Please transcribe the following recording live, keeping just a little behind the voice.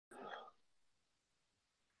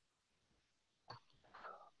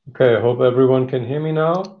Okay, I hope everyone can hear me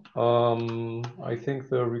now. I think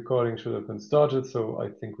the recording should have been started, so I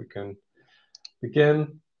think we can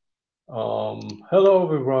begin. Hello,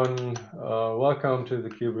 everyone. Welcome to the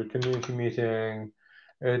KubeVirt community meeting.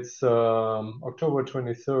 It's October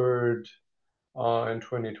 23rd in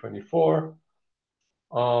 2024.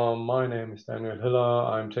 My name is Daniel Hiller.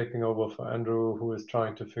 I'm taking over for Andrew, who is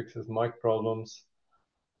trying to fix his mic problems.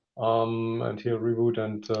 And he'll reboot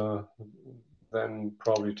and then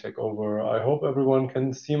probably take over. I hope everyone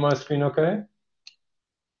can see my screen okay.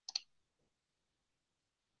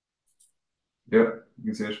 Yep, you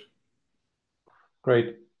can see it.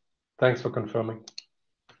 Great. Thanks for confirming.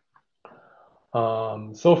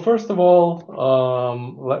 So first of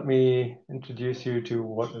all, let me introduce you to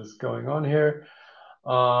what is going on here.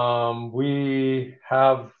 We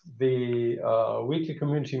have the weekly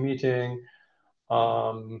community meeting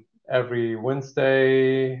every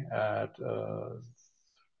Wednesday at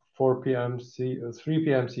 4 p.m. 3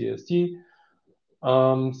 p.m. CST.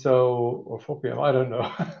 Or 4 p.m. I don't know.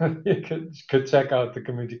 You could check out the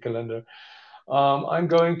community calendar. I'm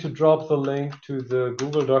going to drop the link to the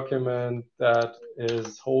Google document that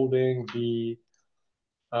is holding the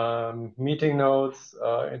meeting notes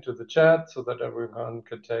into the chat so that everyone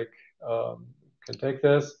can take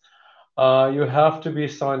this. You have to be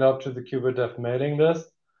signed up to the KubeVirt Dev mailing list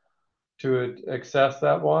to access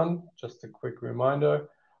that one. Just a quick reminder.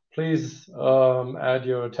 Please add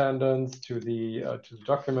your attendance to the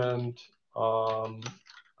document. I'm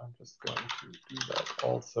just going to do that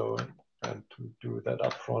also and to do that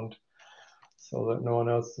up front so that no one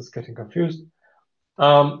else is getting confused.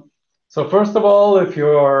 So first of all, if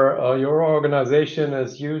your organization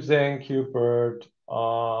is using KubeVirt,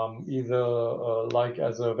 either like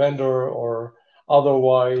as a vendor or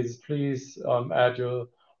otherwise, please add your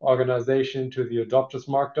organization to the adopters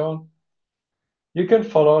markdown. You can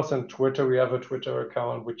follow us on Twitter. We have a Twitter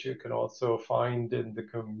account, which you can also find in the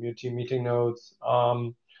community meeting notes.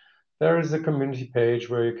 There is a community page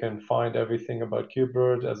where you can find everything about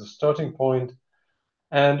KubeVirt as a starting point.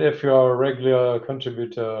 And if you're a regular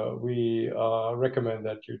contributor, we recommend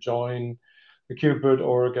that you join the KubeVirt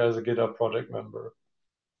org as a GitHub project member.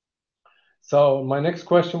 So my next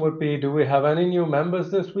question would be, do we have any new members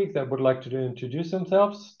this week that would like to introduce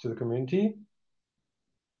themselves to the community?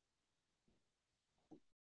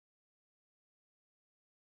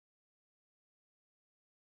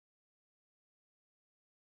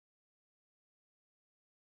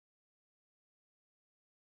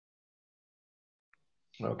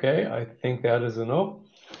 Okay, I think that is a no.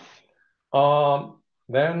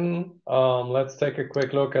 Then let's take a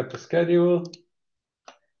quick look at the schedule.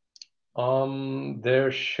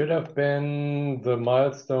 There should have been the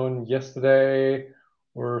milestone yesterday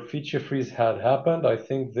where feature freeze had happened. I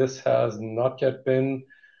think this has not yet been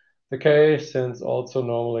the case, since also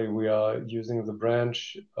normally we are using the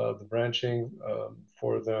branching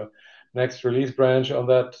for the next release branch on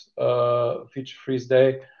that feature freeze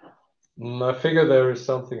day. I figure there is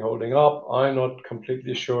something holding up. I'm not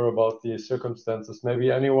completely sure about the circumstances.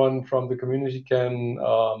 Maybe anyone from the community can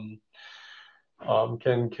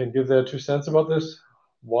give their 2 cents about this.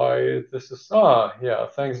 Why this is? Yeah.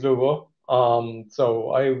 Thanks, Lubo.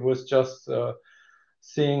 So I was just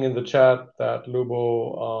seeing in the chat that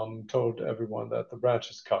Lubo told everyone that the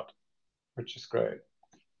branch is cut, which is great.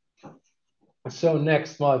 So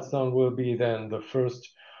next milestone will be then the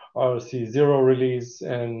first RC0 release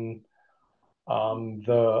and on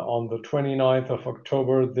the 29th of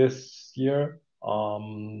October this year.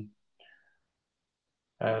 And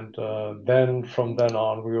then from then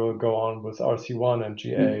on, we will go on with RC1 and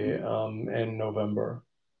GA in November.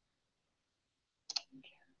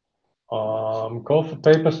 Call for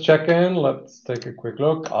papers check-in. Let's take a quick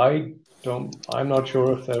look. I'm not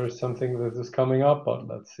sure if there is something that is coming up, but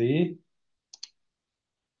let's see.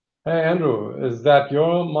 Hey, Andrew, is that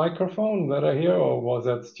your microphone that I hear, or was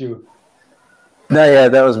that Stu? No, yeah,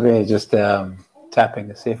 that was me just tapping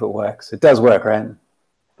to see if it works. It does work, right?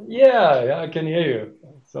 Yeah, I can hear you.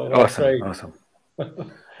 So that's great. Awesome.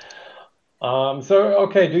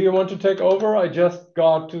 Okay, do you want to take over? I just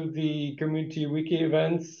got to the community wiki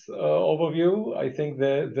events overview. I think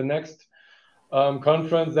the next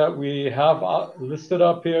conference that we have listed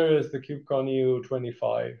up here is the KubeCon EU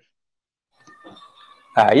 25.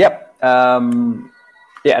 Yep. Yeah,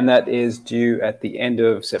 and that is due at the end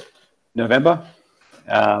of November.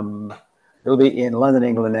 It'll be in London,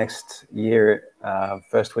 England next year,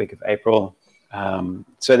 first week of April.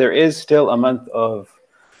 So there is still a month of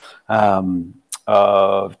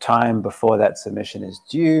time before that submission is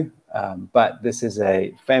due, but this is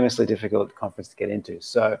a famously difficult conference to get into.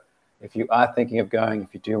 So if you are thinking of going,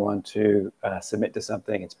 if you do want to submit to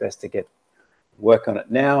something, it's best to get work on it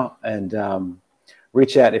now, and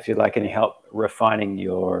reach out if you'd like any help refining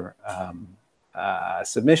your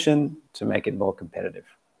submission to make it more competitive.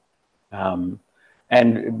 And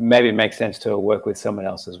maybe it makes sense to work with someone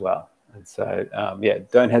else as well. And so, yeah,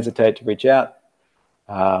 don't hesitate to reach out.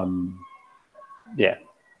 Yeah,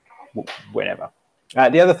 whenever.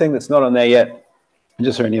 The other thing that's not on there yet, I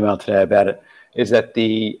just saw an email today about it, is that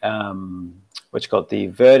the what's called the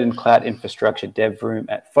Virt and Cloud Infrastructure Dev Room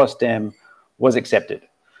at FOSDEM was accepted.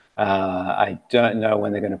 I don't know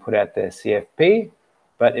when they're going to put out their CFP,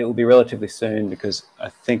 but it will be relatively soon because I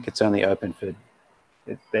think it's only open for,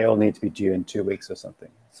 they all need to be due in 2 weeks or something.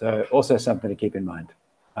 So also something to keep in mind.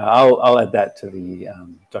 I'll add that to the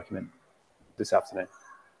document this afternoon.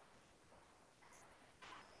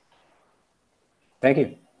 Thank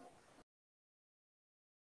you.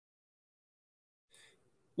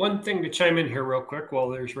 One thing to chime in here real quick while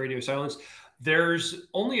there's radio silence, there's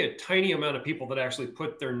only a tiny amount of people that actually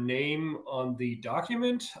put their name on the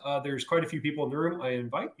document. There's quite a few people in the room. I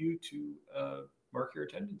invite you to mark your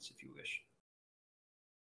attendance if you wish.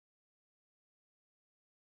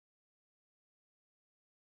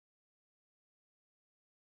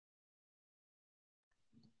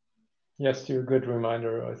 Yes, you're a good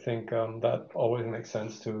reminder. I think that always makes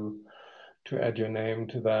sense to add your name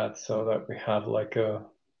to that so that we have like an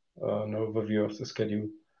overview of the schedule.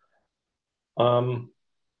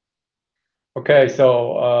 Okay,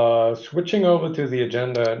 so switching over to the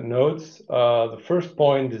agenda notes, the first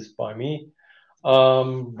point is by me.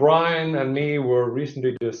 Brian and me were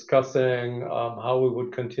recently discussing how we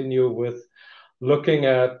would continue with looking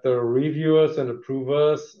at the reviewers and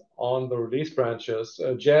approvers on the release branches.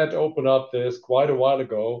 Jed opened up this quite a while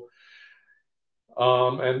ago,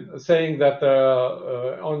 and saying that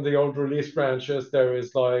on the old release branches, there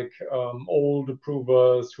is like old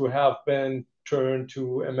approvers who have been turned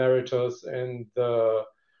to emeritus in the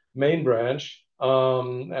main branch.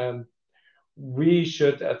 And we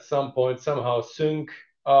should at some point somehow sync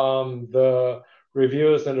the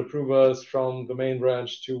reviewers and approvers from the main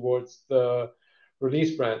branch towards the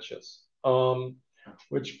release branches.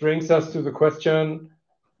 Which brings us to the question,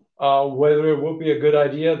 whether it would be a good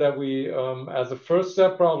idea that we, as a first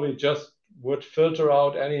step, probably just would filter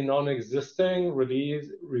out any non-existing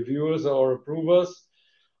release reviewers or approvers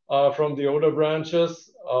from the older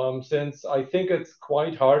branches, since I think it's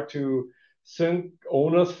quite hard to sync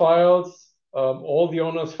owners files, all the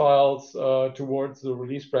owners files towards the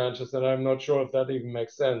release branches, and I'm not sure if that even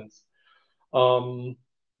makes sense.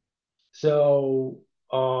 So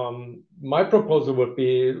my proposal would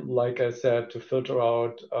be, like I said, to filter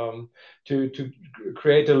out, to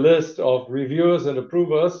create a list of reviewers and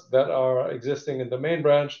approvers that are existing in the main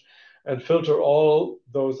branch and filter all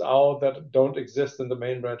those out that don't exist in the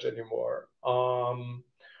main branch anymore.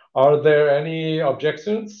 Are there any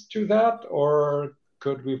objections to that, or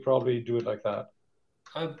could we probably do it like that?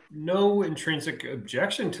 No intrinsic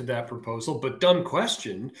objection to that proposal, but dumb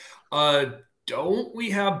question. Don't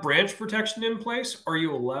we have branch protection in place? Are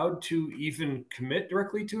you allowed to even commit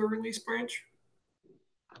directly to a release branch?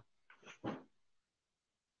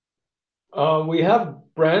 We have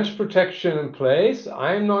branch protection in place.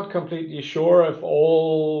 I'm not completely sure if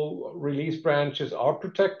all release branches are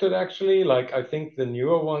protected, actually. Like, I think the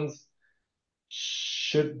newer ones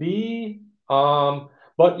should be.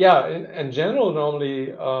 But yeah, in general,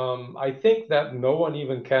 normally, I think that no one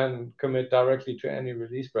even can commit directly to any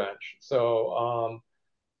release branch. So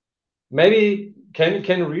maybe can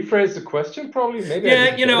you rephrase the question? Probably. Maybe.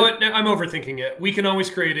 Yeah, you know what? I'm overthinking it. We can always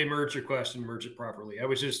create a merge request and merge it properly. I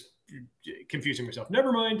was just confusing myself.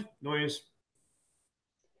 Never mind. Noise.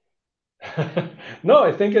 No,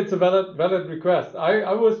 I think it's a valid request.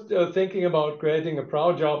 I was thinking about creating a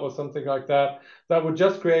proud job or something like that that would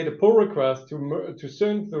just create a pull request to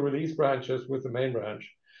sync the release branches with the main branch,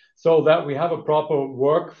 so that we have a proper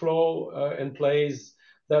workflow in place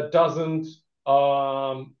that doesn't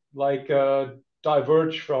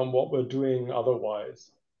diverge from what we're doing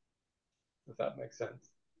otherwise. If that makes sense.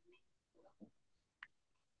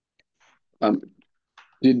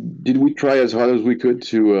 Did we try as hard as we could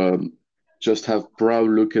to just have proud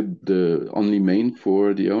look at the only main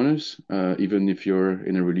for the owners, even if you're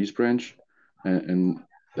in a release branch, and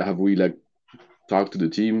have we like talked to the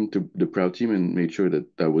team, to the proud team, and made sure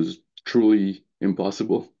that that was truly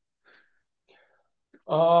impossible?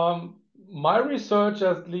 My research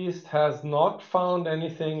at least has not found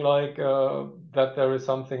anything like that there is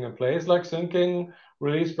something in place like syncing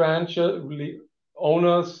release branches,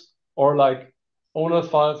 owners, or like owners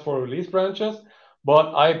files for release branches.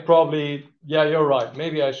 But I probably, yeah, you're right.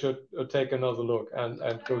 Maybe I should take another look and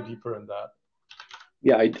go deeper in that.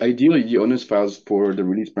 Yeah, ideally, the honest files for the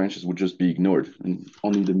release branches would just be ignored, and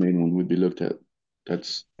only the main one would be looked at.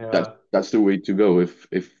 That's Yeah. that's the way to go if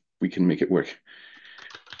we can make it work.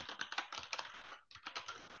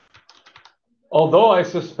 Although I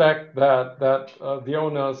suspect that the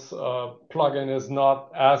owner's plugin is not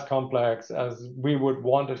as complex as we would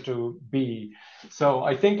want it to be. So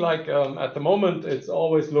I think like at the moment, it's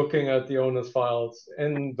always looking at the owner's files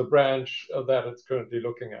in the branch that it's currently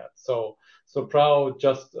looking at. So Prow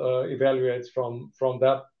just evaluates from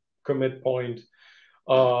that commit point,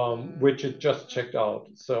 which it just checked out.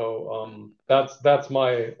 So that's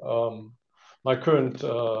my my current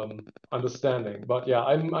understanding. But yeah,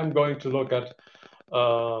 I'm going to look at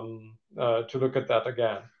that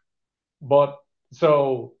again. But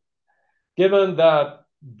so, given that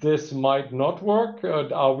this might not work,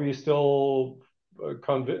 are we still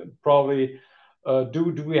probably?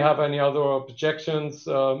 Do we have any other objections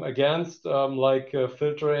against, like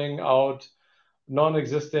filtering out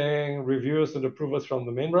non-existing reviewers and approvers from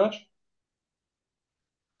the main branch?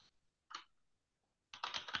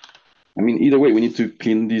 I mean, either way, we need to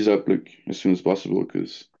clean these up like as soon as possible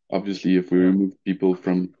because obviously, if we Yeah. remove people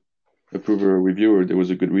from approver or reviewer, there was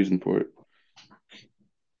a good reason for it.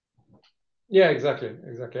 Yeah, exactly.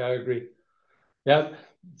 I agree. Yeah.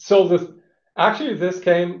 So this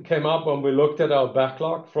came up when we looked at our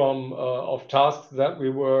backlog from of tasks that we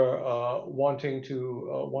were wanting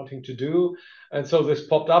to do, and so this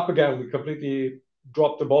popped up again. We completely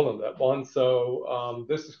dropped the ball on that one. So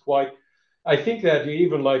this is quite. I think that you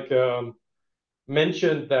even like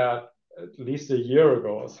mentioned that at least a year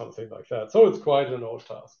ago or something like that. So it's quite an old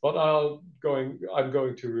task, but I'm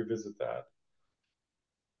going to revisit that.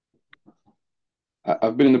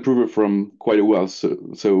 I've been an approver from quite a while,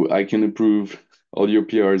 so I can approve all your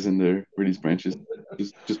PRs in the release branches.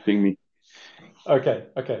 Just ping me. Okay,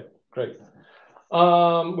 great.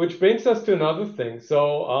 Which brings us to another thing. So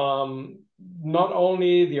not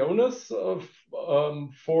only the onus of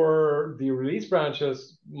for the release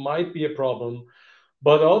branches might be a problem,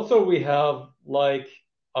 but also we have like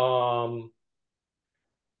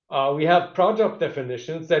we have project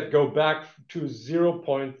definitions that go back to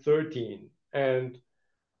 0.13. And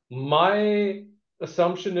my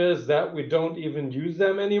assumption is that we don't even use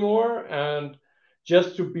them anymore. And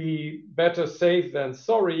just to be better safe than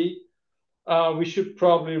sorry, we should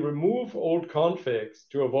probably remove old configs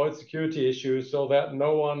to avoid security issues so that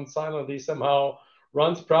no one silently somehow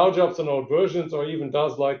runs proud jobs on old versions or even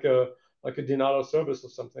does like a denial of service or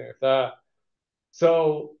something like that.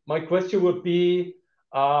 So my question would be,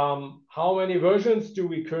 how many versions do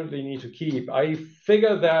we currently need to keep? I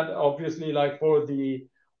figure that obviously like for the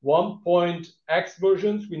 1.x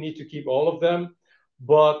versions, we need to keep all of them,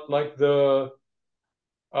 but like the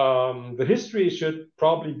history should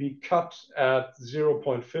probably be cut at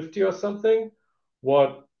 0.50 or something.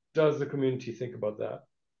 What does the community think about that?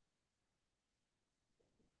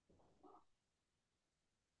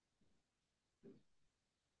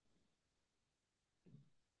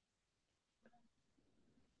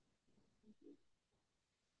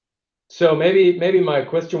 So maybe my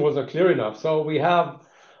question wasn't clear enough. So we have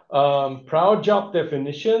proud job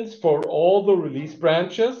definitions for all the release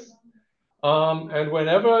branches. And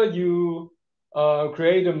whenever you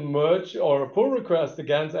create a merge or a pull request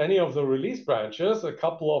against any of the release branches, a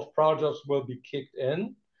couple of projects will be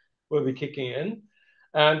kicking in.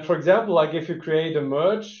 And for example, like if you create a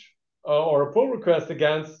merge or a pull request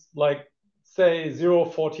against like say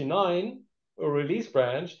 049, a release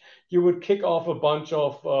branch, you would kick off a bunch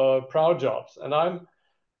of proud jobs. And I'm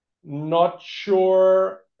not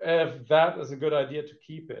sure if that is a good idea to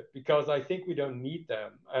keep it because I think we don't need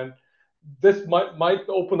them. And this might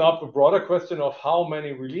open up a broader question of how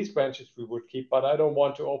many release branches we would keep, but I don't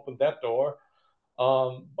want to open that door.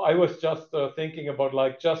 I was just thinking about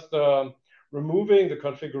like just removing the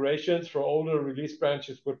configurations for older release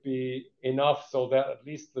branches would be enough so that at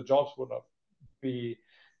least the jobs would not be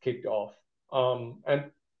kicked off.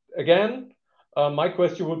 And again, my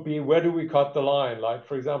question would be, where do we cut the line? Like,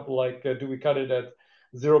 for example, like, do we cut it at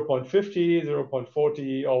 0.50,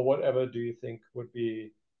 0.40, or whatever do you think would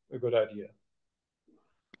be a good idea?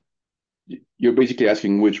 You're basically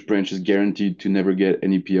asking which branch is guaranteed to never get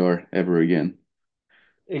any PR ever again.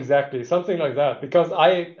 Exactly, something like that. Because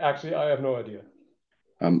I have no idea.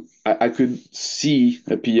 I could see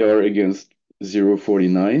a PR against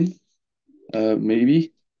 049,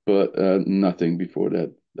 maybe, but nothing before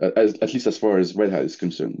that. At least as far as Red Hat is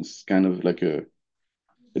concerned, it's kind of like it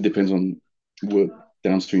depends on what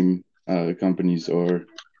downstream companies are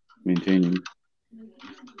maintaining.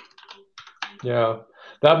 Yeah,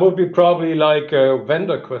 that would be probably like a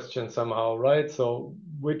vendor question somehow, right? So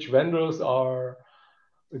which vendors are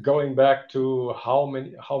going back to how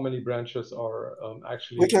many branches are We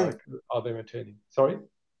actually can. like are they maintaining? Sorry.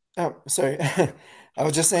 Oh, sorry. I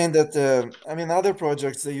was just saying that I mean other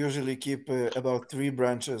projects they usually keep about three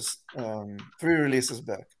branches, three releases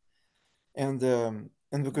back, and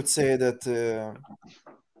we could say that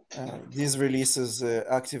these releases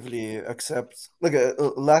actively accept, like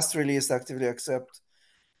last release actively accept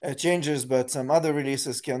changes, but some other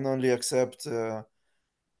releases can only accept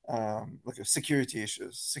like security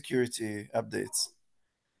issues, security updates.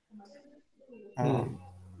 Um,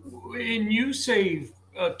 When you say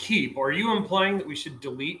keep, are you implying that we should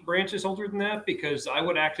delete branches older than that? Because I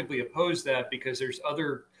would actively oppose that because there's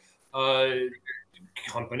other uh,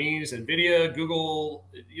 companies, NVIDIA, Google,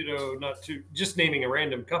 not to just naming a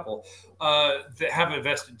random couple, that have a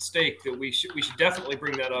vested stake that we should definitely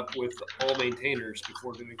bring that up with all maintainers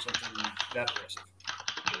before doing something that aggressive.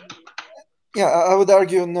 yeah, I would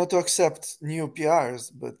argue not to accept new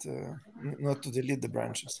PRs, but not to delete the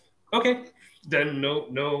branches. Okay, then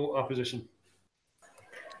no opposition.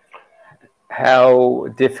 How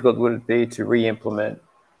difficult would it be to re-implement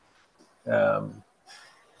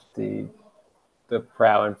the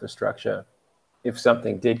PROW infrastructure if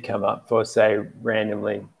something did come up for, say,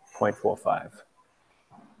 randomly 0.45?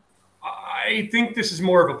 I think this is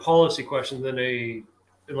more of a policy question than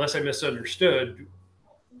unless I misunderstood.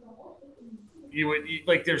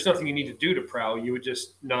 Like there's nothing you need to do to prowl. You would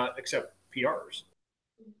just not accept PRs.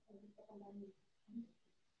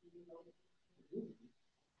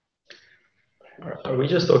 Are we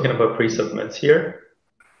just talking about pre-submits here?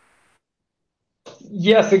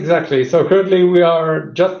 Yes, exactly. So currently we are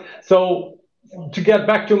just so to get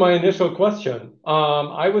back to my initial question,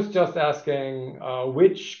 I was just asking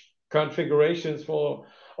which configurations for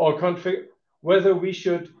or whether we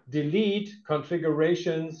should delete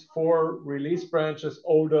configurations for release branches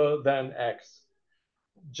older than X,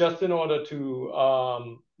 just in order to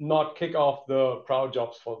not kick off the proud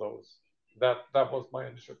jobs for those. That was my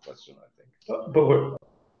initial question, I think.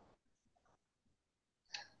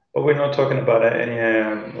 But we're not talking about any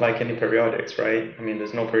any periodics, right? I mean,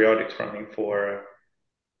 there's no periodics running for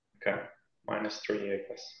okay -3, I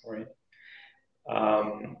guess, right?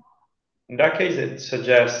 In that case, it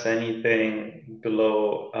suggests anything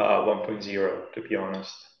below 1.0, to be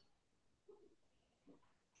honest.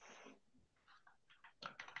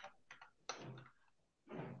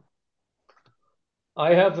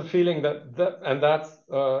 I have the feeling and that's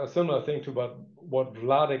a similar thing to what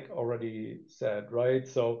Vladek already said, right?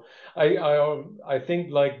 So I think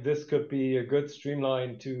like this could be a good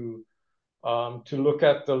streamline to look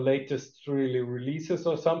at the latest really releases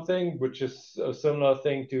or something, which is a similar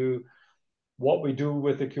thing to what we do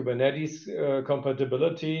with the Kubernetes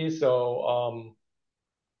compatibility. So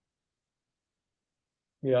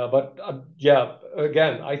yeah, but yeah,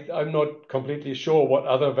 again, I'm not completely sure what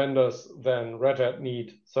other vendors than Red Hat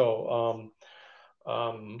need. So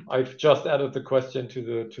I've just added the question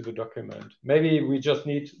to the document. Maybe we just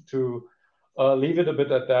need to leave it a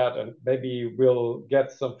bit at that, and maybe we'll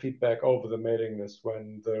get some feedback over the mailing list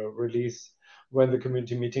when the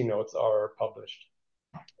community meeting notes are published.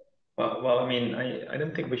 Well, I mean, I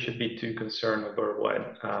don't think we should be too concerned over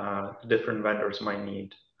what different vendors might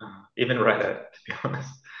need, even Red Hat, to be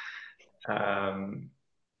honest.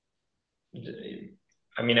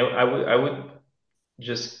 I mean, I would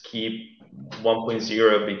just keep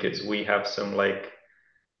 1.0 because we have some like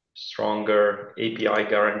stronger API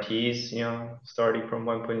guarantees, starting from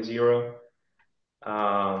 1.0.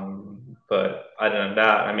 But other than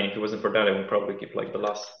that, I mean, if it wasn't for that, I would probably keep like the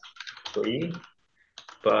last 3.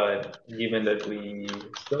 But given that we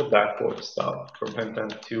still backward stuff from Pentan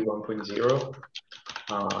to 1.0,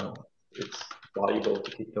 it's valuable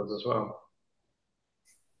to keep those as well.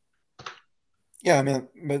 Yeah, I mean,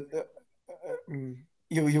 but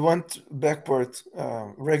you want backport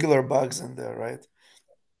regular bugs in there, right?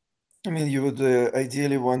 I mean, you would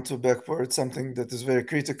ideally want to backport something that is very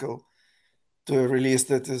critical to a release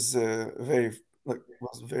that is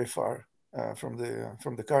was very far from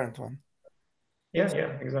the current one. Yeah,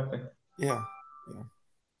 exactly. Yeah.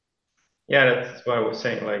 Yeah, that's what I was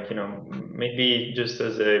saying. Like, maybe just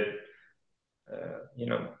as a,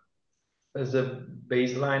 as a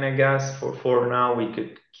baseline, I guess, for now, we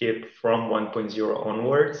could keep from 1.0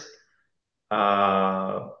 onwards.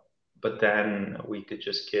 But then we could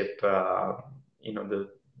just keep, the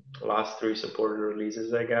last 3 supported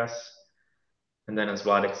releases, I guess. And then, as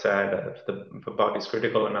Vladek said, if a bug is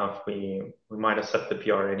critical enough, we might accept the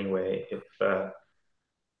PR anyway if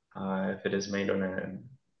if it is made on an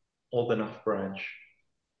old enough branch.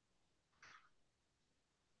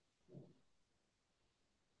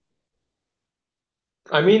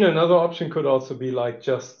 I mean, another option could also be like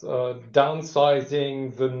just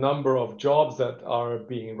downsizing the number of jobs that are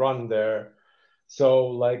being run there. So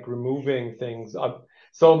like removing things.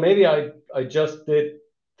 So maybe I just did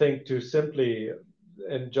think too simply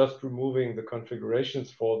and just removing the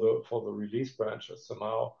configurations for the release branches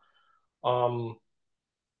somehow.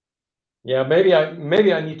 Yeah, maybe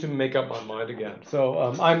I need to make up my mind again.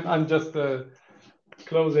 So I'm just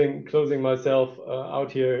closing myself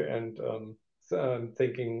out here and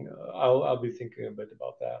thinking I'll be thinking a bit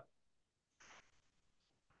about that.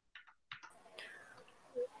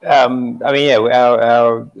 I mean, yeah,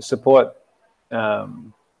 our support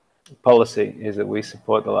policy is that we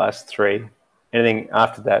support the last 3. Anything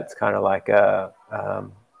after that, it's kind of like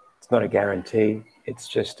it's not a guarantee. It's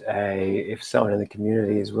just if someone in the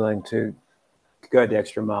community is willing to go the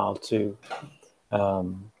extra mile to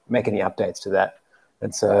make any updates to that.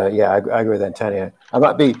 And so, yeah, I agree with Antonio. I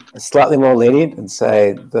might be slightly more lenient and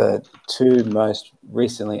say the 2 most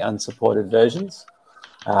recently unsupported versions.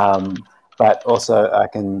 But also, I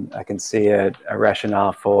can see a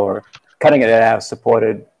rationale for cutting it out of our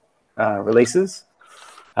supported releases,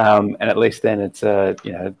 and at least then it's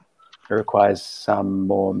it requires some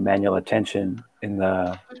more manual attention in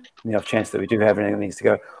the off chance that we do have anything that needs to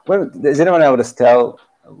go. Is anyone able to tell,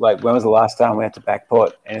 like, when was the last time we had to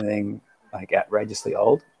backport anything like outrageously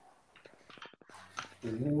old?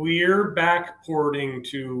 We're backporting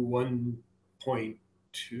to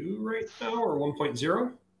 1.2 right now, or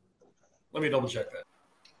 1.0. Let me double check that.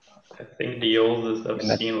 I think the oldest I've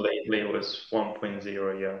seen lately was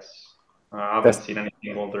 1.0. Yes, I haven't seen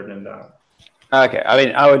anything older than that. Okay, I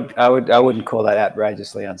mean, I wouldn't call that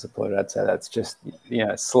outrageously unsupported. I'd say that's just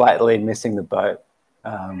slightly missing the boat.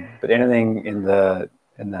 But anything in the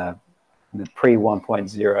pre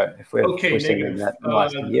 1.0, if we're pushing in that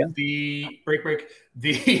last year, the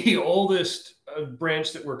the oldest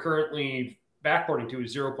branch that we're currently backporting to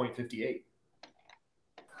is 0.58.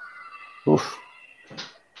 Oof.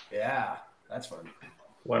 Yeah, that's fun.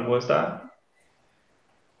 When was that?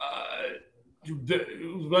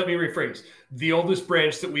 Let me rephrase. The oldest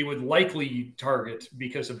branch that we would likely target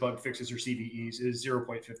because of bug fixes or CVEs is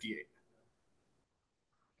 0.58.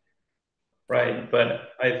 Right,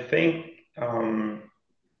 but I think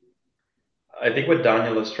what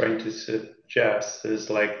Daniel is trying to suggest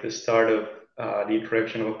is like the start of the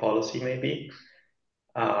introduction of a policy, maybe.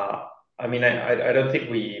 I mean, I don't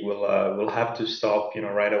think we will have to stop,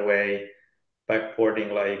 right away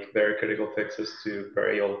backporting like very critical fixes to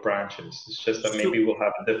very old branches. It's just that maybe we'll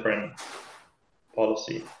have a different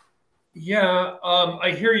policy. Yeah,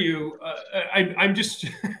 I hear you. I'm just,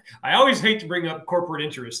 I always hate to bring up corporate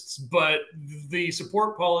interests, but the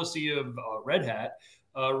support policy of Red Hat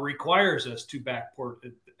requires us to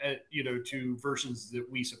backport, to versions that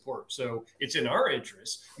we support. So it's in our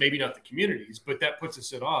interest, maybe not the community's, but that puts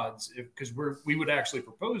us at odds because we would actually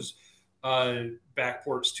propose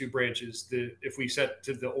backports to branches that if we set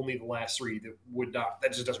to only the last 3,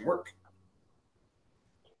 that just doesn't work.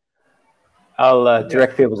 I'll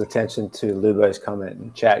direct people's attention to Lubo's comment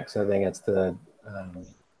in chat, because I think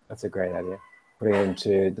that's a great idea. Putting it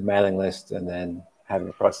into the mailing list and then having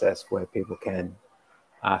a process where people can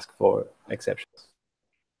ask for exceptions.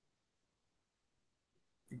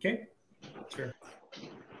 Okay, sure.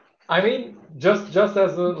 I mean, just as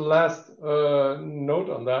a last note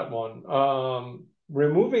on that one,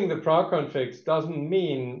 removing the proc configs doesn't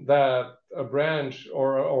mean that a branch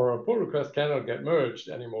or a pull request cannot get merged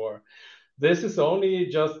anymore. This is only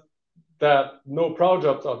just that no prow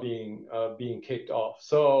jobs are being kicked off.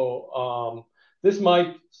 So this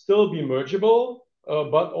might still be mergeable,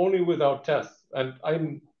 but only without tests.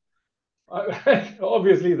 And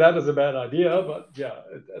obviously that is a bad idea, but yeah,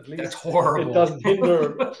 at least that's horrible. It doesn't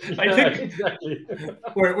hinder. I think exactly.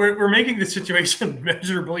 we're making the situation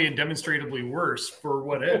measurably and demonstrably worse for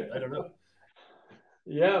what end. I don't know.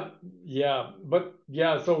 Yeah, but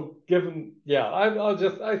yeah. So given,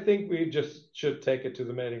 I think we just should take it to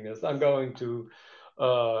the mailing list. I'm going to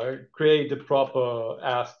create a proper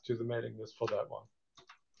ask to the mailing list for that one.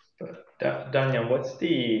 Daniel, what's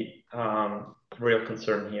the real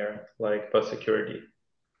concern here, like bus security?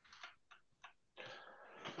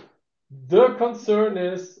 The concern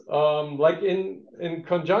is like in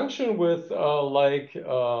conjunction with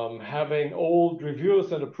having old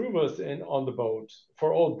reviewers and approvers on the boat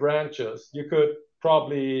for old branches, you could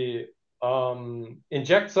probably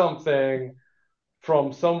inject something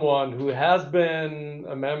from someone who has been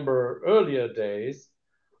a member earlier days,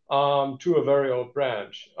 to a very old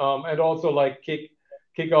branch, and also like kick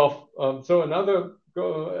off. So another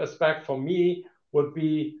aspect for me would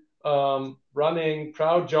be running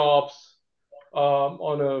proud jobs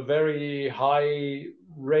on a very high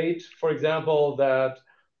rate, for example, that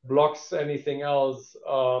blocks anything else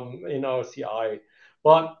in our CI.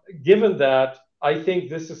 But given that, I think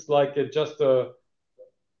this is like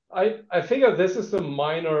I figure this is a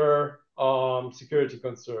minor security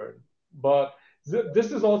concern, but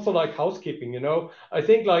this is also like housekeeping, you know. I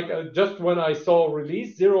think like just when I saw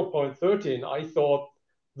release 0.13, I thought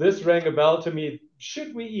this rang a bell to me.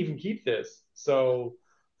 Should we even keep this? So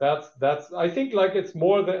that's I think like it's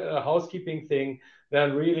more a housekeeping thing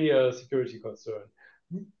than really a security concern.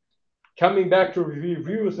 Coming back to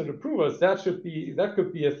reviews and approvers, that could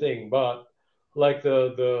be a thing, but like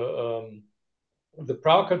the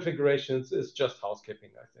proud configurations is just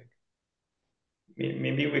housekeeping, I think.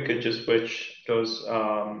 Maybe we could just switch those,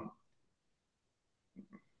 I'll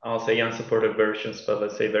say unsupported versions, but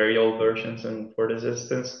let's say very old versions and for this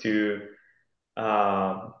instance to,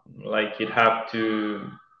 like you'd have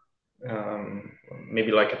to,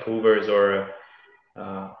 maybe like approvers or,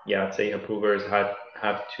 yeah, I'd say approvers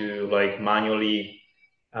have to like manually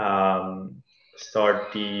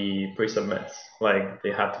start the pre-submits, like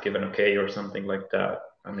they have to give an okay or something like that.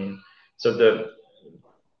 I mean, so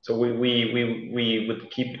we would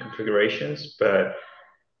keep the configurations, but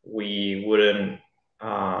we wouldn't,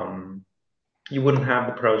 you wouldn't have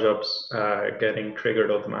the pro jobs getting triggered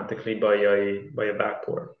automatically by a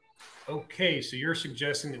backport. Okay, so you're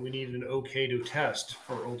suggesting that we need an okay to test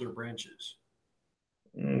for older branches.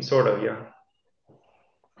 Sort of, yeah.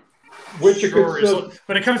 Which sure,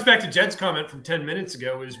 but it comes back to Jed's comment from 10 minutes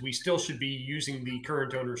ago is we still should be using the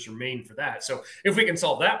current owners from main for that. So if we can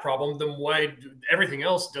solve that problem, then why everything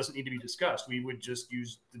else doesn't need to be discussed. We would just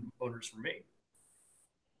use the owners from main.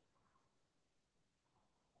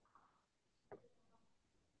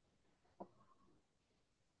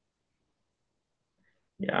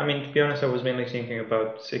 Yeah, I mean, to be honest, I was mainly thinking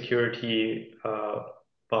about security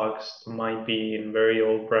bugs might be in very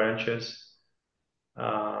old branches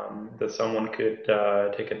that someone could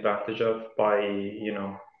take advantage of by, you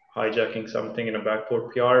know, hijacking something in a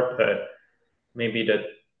backport PR, but maybe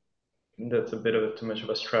that's a bit of too much of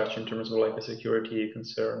a stretch in terms of like a security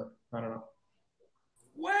concern. I don't know.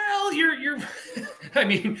 Well, you're I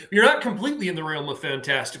mean, you're not completely in the realm of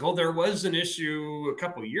fantastical. There was an issue a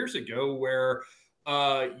couple of years ago where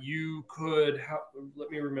you could let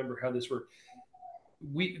me remember how this worked.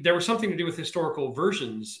 There was something to do with historical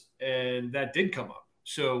versions, and that did come up.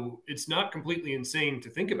 So it's not completely insane to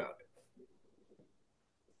think about it.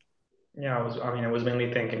 Yeah, I was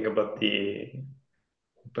mainly thinking about the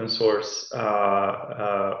open source, and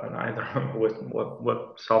I don't know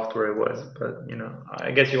what software it was, but you know, I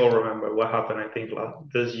guess you all remember what happened. I think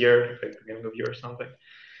this year, like beginning of year or something,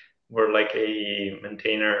 where like a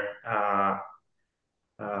maintainer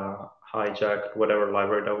hijacked whatever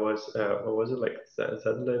library that was. What was it, like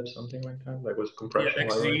zlib, something like that? Like was compression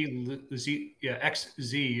library.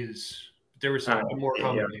 XZ is. There was a more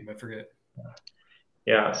common name. I forget.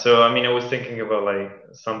 Yeah, so I mean, I was thinking about like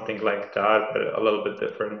something like that, but a little bit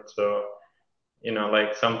different. So, you know,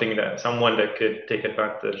 like someone that could take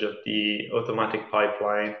advantage of the automatic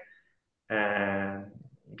pipeline and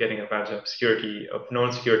getting advantage of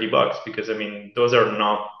non-security bugs, because I mean, those are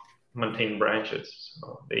not maintained branches.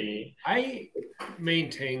 So I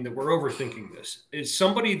maintain that we're overthinking this. Is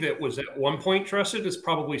somebody that was at one point trusted is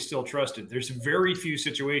probably still trusted. There's very few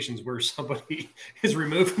situations where somebody is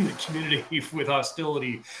removed from the community with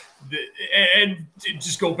hostility and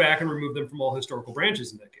just go back and remove them from all historical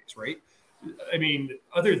branches in that case, right? I mean,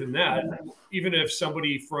 other than that, even if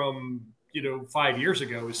somebody from 5 years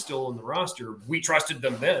ago is still on the roster, we trusted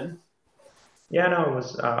them then. Yeah, no, it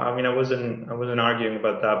was. I mean, I wasn't arguing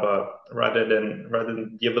about that, but rather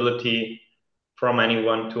than the ability from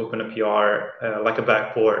anyone to open a PR like a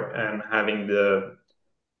backport and having the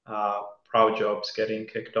proud jobs getting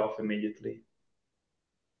kicked off immediately.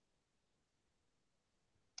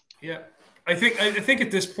 Yeah, I think at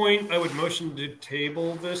this point I would motion to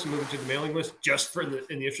table this and move it to the mailing list just in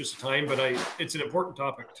the interest of time. But it's an important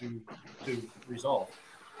topic to resolve.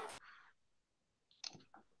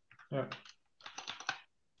 Yeah.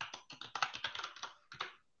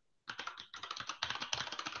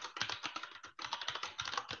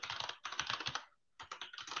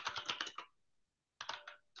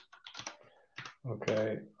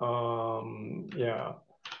 Okay. Yeah.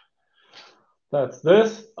 That's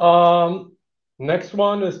this. Next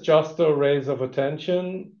one is just a raise of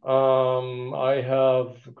attention. I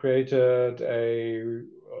have created a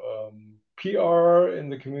PR in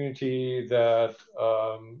the community that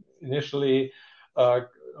initially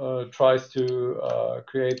tries to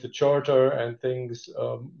create the charter and things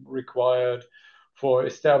required for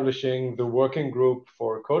establishing the working group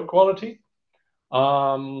for code quality.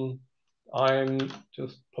 I'm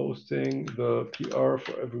just posting the PR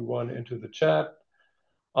for everyone into the chat.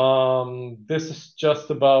 This is just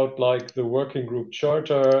about like the working group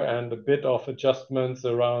charter and a bit of adjustments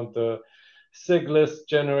around the SIG list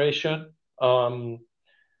generation.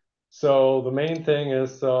 So the main thing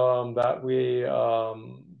is that we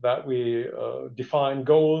define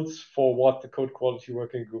goals for what the code quality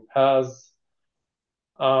working group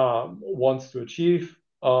wants to achieve,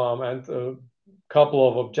 and a couple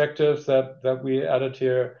of objectives that we added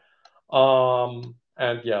here.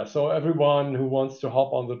 And yeah, so everyone who wants to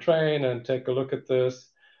hop on the train and take a look at this,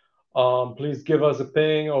 please give us a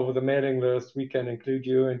ping over the mailing list. We can include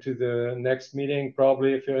you into the next meeting,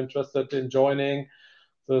 probably, if you're interested in joining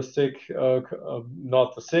the SIG,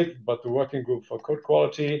 not the SIG, but the working group for code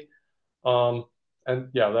quality. And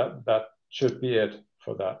yeah, that should be it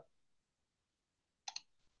for that.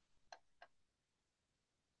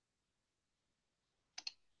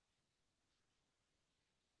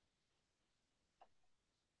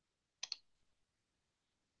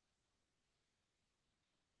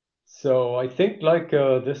 So I think like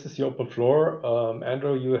this is the open floor.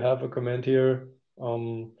 Andrew, you have a comment here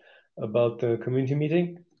about the community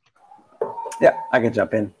meeting? Yeah, I can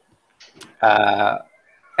jump in. And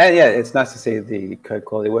yeah, it's nice to see the code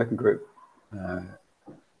quality working group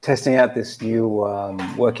testing out this new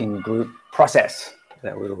working group process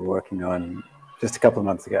that we were working on just a couple of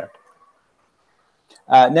months ago.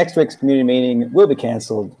 Next week's community meeting will be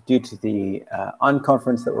cancelled due to the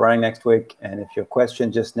unconference that we're running next week. And if your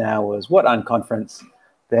question just now was what unconference,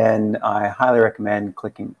 then I highly recommend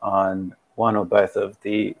clicking on one or both of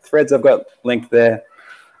the threads I've got linked there.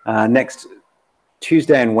 Next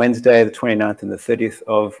Tuesday and Wednesday, the 29th and the 30th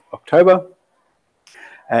of October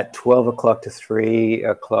at 12 o'clock to 3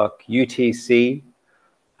 o'clock UTC.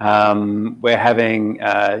 We're having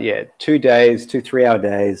 2 days, 2 3-hour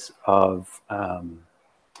days of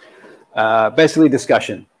basically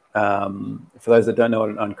discussion. For those that don't know what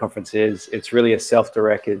an unconference is, it's really a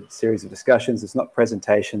self-directed series of discussions. It's not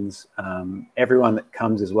presentations. Everyone that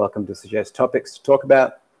comes is welcome to suggest topics to talk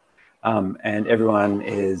about. And everyone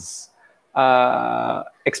is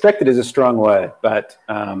expected is a strong word, but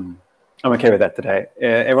I'm okay with that today.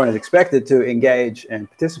 Everyone is expected to engage and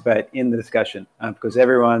participate in the discussion because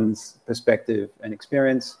everyone's perspective and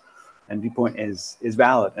experience and viewpoint is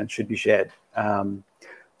valid and should be shared.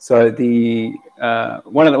 So the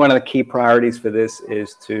one of the key priorities for this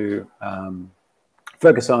is to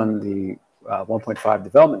focus on the 1.5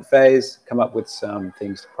 development phase, come up with some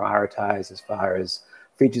things to prioritize as far as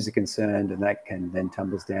features are concerned, and that can then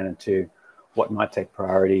tumbles down into what might take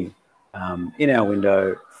priority in our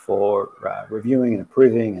window for reviewing and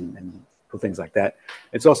approving and things like that.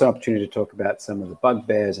 It's also an opportunity to talk about some of the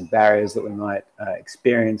bugbears and barriers that we might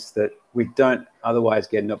experience that we don't otherwise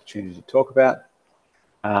get an opportunity to talk about.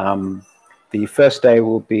 The first day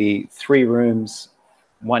will be 3 rooms,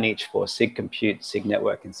 1 each for SIG Compute, SIG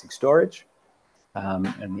Network, and SIG Storage.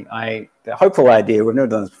 And the hopeful idea, we've never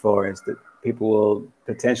done this before, is that people will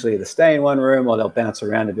potentially either stay in one room or they'll bounce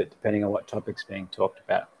around a bit depending on what topic's being talked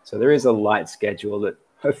about. So there is a light schedule that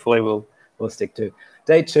hopefully we'll stick to.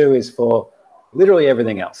 Day 2 is for literally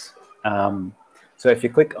everything else. So if you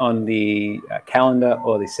click on the calendar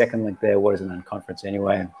or the second link there, what is an unconference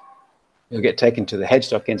anyway, you'll get taken to the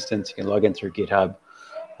Hedgestock instance. You can log in through GitHub.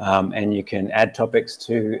 And you can add topics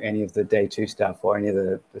to any of the day 2 stuff or any of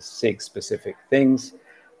the SIG specific things.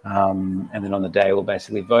 And then on the day, we'll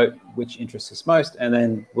basically vote which interests us most, and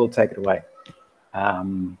then we'll take it away.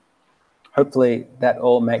 Hopefully that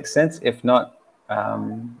all makes sense. If not,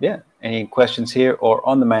 any questions here or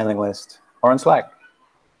on the mailing list or on Slack?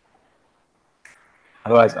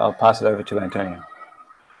 Otherwise, I'll pass it over to Antonio.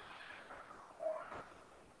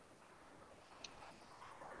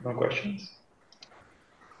 No questions?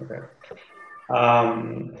 Okay.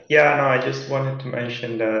 I just wanted to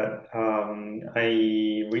mention that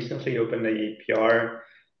I recently opened a PR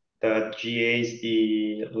that GAs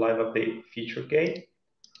the live update feature gate.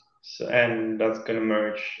 So, and that's going to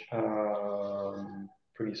merge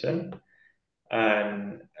pretty soon.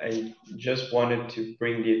 And I just wanted to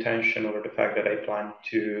bring the attention over the fact that I plan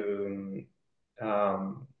to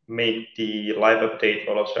make the live update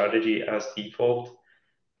rollout strategy as default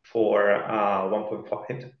for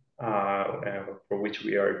 1.5. For which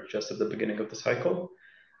we are just at the beginning of the cycle.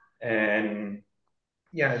 And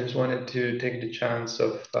yeah, I just wanted to take the chance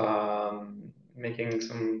of making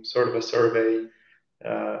some sort of a survey,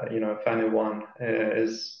 if anyone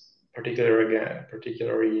is particularly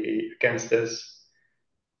against this,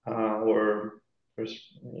 or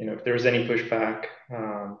if there's any pushback,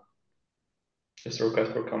 just a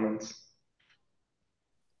request for comments.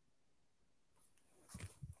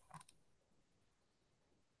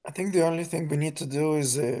 I think the only thing we need to do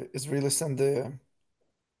is really send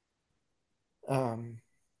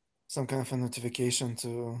some kind of a notification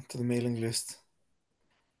to the mailing list.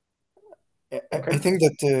 I think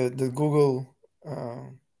that the Google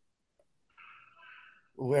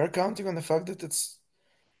we're counting on the fact that it's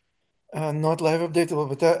not live updatable,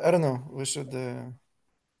 but I don't know. We should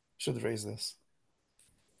raise this.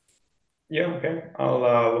 Yeah, okay.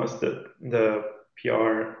 I'll once the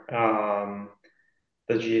PR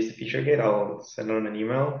the GSD feature gate, I'll send on an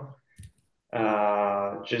email.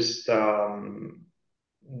 Just a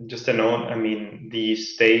note. I mean, the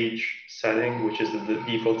stage setting, which is the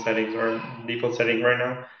default settings or default setting right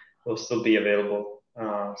now, will still be available.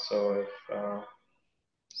 So if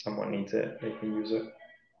someone needs it, they can use it.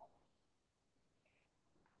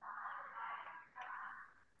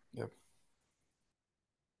 Yep.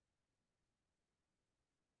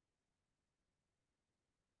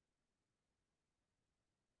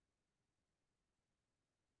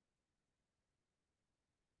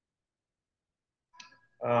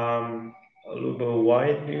 Lubo,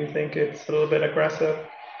 why do you think it's a little bit aggressive?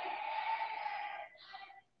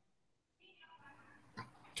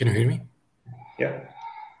 Can you hear me? Yeah.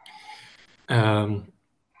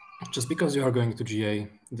 Just because you are going to GA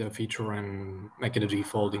the feature and make it a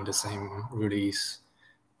default in the same release,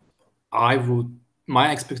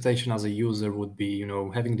 my expectation as a user would be,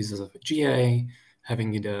 having this as a GA,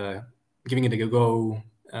 having it, giving it a go,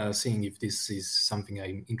 seeing if this is something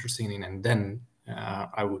I'm interested in, and then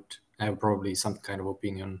I would have probably some kind of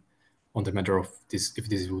opinion on the matter of this, if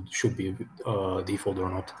this should be default or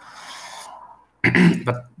not.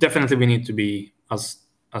 But definitely we need to be as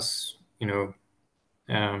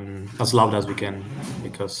loud as we can,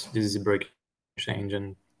 because this is a break change,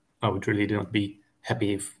 and I would really not be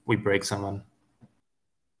happy if we break someone.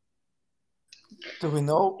 Do we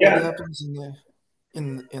know what happens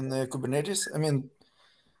in the Kubernetes? I mean,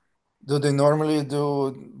 do they normally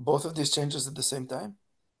do both of these changes at the same time?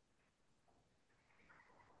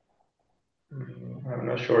 I'm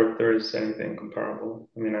not sure if there is anything comparable.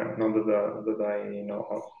 I mean, not that I know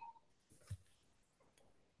of.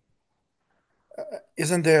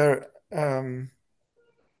 Isn't there?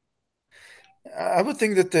 I would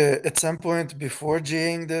think that at some point before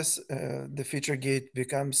GAing this, the feature gate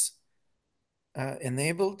becomes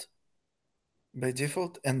enabled by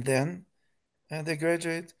default, and then they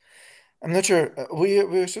graduate. I'm not sure.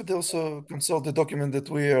 We should also consult the document that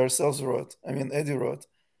we ourselves wrote. I mean, Eddie wrote.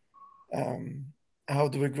 How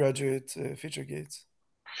do we graduate feature gates?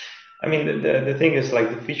 I mean, the thing is, like,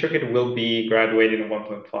 the feature kit will be graduated in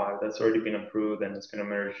 1.5. That's already been approved, and it's going to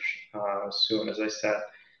merge soon, as I said.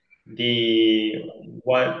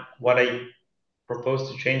 What I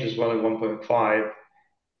propose to change as well in 1.5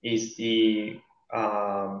 is the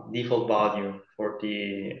default value for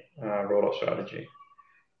the rollout strategy,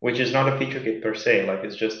 which is not a feature kit per se. Like,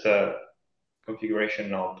 it's just a configuration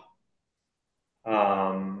knob.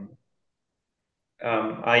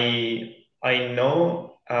 I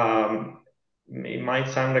know it might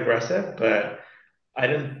sound aggressive, but I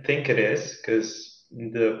don't think it is, because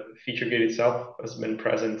the feature gate itself has been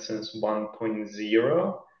present since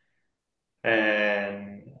 1.0,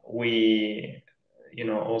 and we,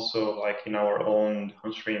 also, like, in our own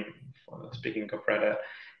downstream, speaking of Reddit,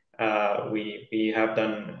 we have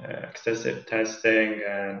done extensive testing,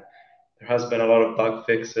 and there has been a lot of bug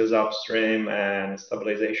fixes upstream and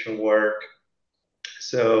stabilization work.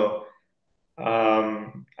 So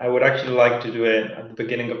I would actually like to do it at the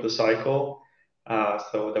beginning of the cycle,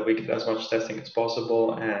 so that we get as much testing as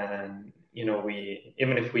possible. And I'm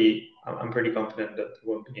pretty confident that there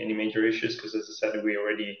won't be any major issues, because, as I said, we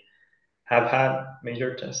already have had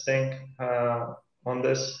major testing on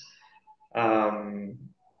this.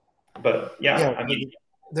 But yeah, I mean,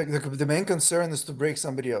 the main concern is to break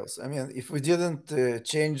somebody else. I mean, if we didn't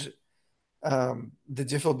change the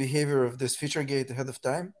default behavior of this feature gate ahead of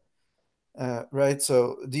time, right?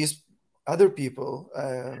 So these other people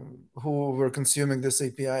who were consuming this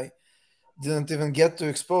API didn't even get to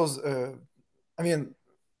expose. I mean,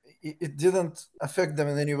 it didn't affect them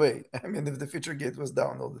in any way. I mean, if the feature gate was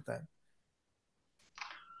down all the time.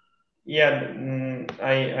 yeah,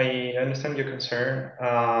 I understand your concern.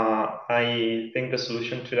 I think the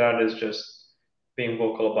solution to that is just being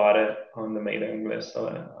vocal about it on the mailing list.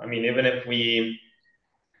 I mean, even if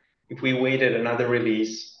if we waited another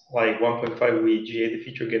release, like 1.5, we GA the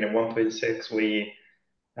feature gate, and 1.6, we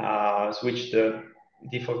switch the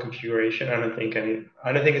default configuration. I don't think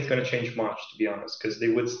it's going to change much, to be honest, because they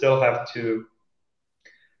would still have to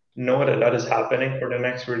know that is happening for the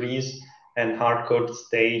next release and hard code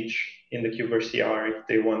stage in the KubeVirt CR if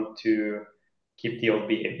they want to keep the old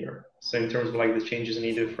behavior. So in terms of like the changes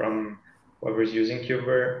needed from whoever's using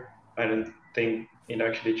KubeVirt, I don't think it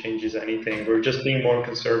actually changes anything. We're just being more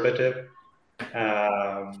conservative,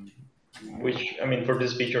 which, I mean, for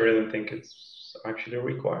this feature, I don't think it's actually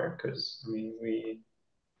required, because, I mean,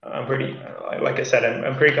 I'm pretty, like I said,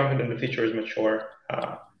 I'm pretty confident the feature is mature.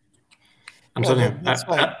 Antonio, that's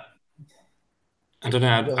fine.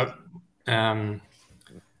 Antonio, I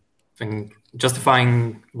think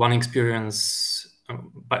justifying one experience,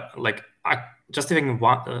 but like justifying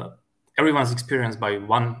everyone's experience by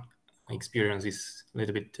one experience is a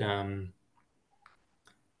little bit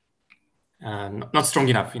not strong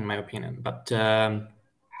enough, in my opinion. But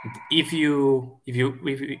if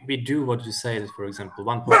we do what you say, for example,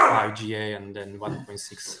 1.5 GA and then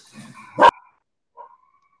 1.6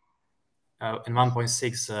 and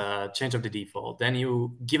 1.6 change of the default, then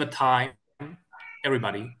you give a time,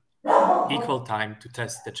 everybody equal time to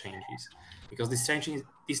test the changes, because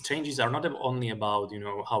these changes are not only about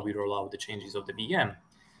how we roll out the changes of the VM,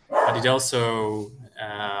 but it also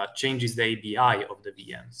changes the API of the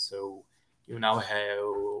VM. So you now have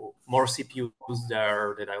more CPUs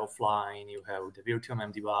there that are offline. You have the virtual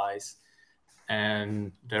MEM device,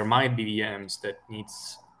 and there might be VMs that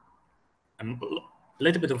needs a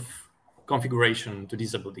little bit of configuration to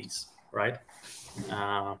disable these, right?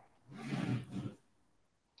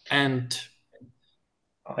 And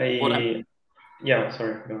yeah,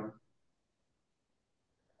 sorry, go on.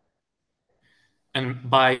 And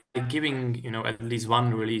by giving at least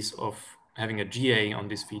one release of having a GA on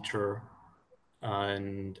this feature,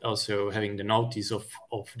 and also having the notice of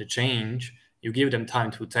the change, you give them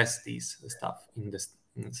time to test these stuff in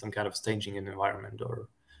some kind of staging environment, or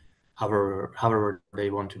however they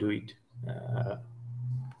want to do it.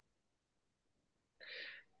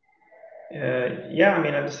 Yeah, I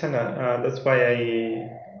mean, I understand that. That's why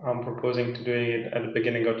I'm proposing to do it at the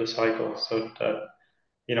beginning of the cycle, so that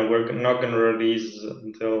we're not going to release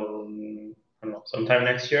until, I don't know, sometime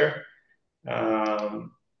next year.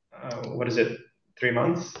 What is it? 3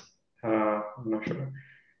 months? I'm not sure.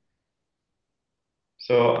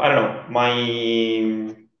 So I don't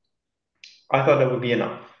know. I thought that would be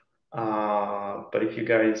enough. But if you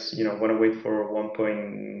guys, want to wait for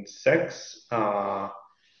 1.6,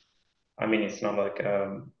 I mean, it's not like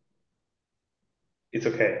it's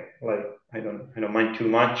okay. Like I don't mind too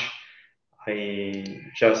much. I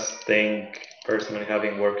just think personally,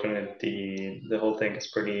 having worked on it, the whole thing is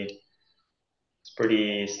pretty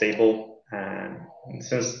stable, and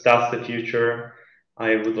since that's the future,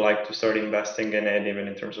 I would like to start investing in it, even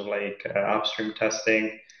in terms of like upstream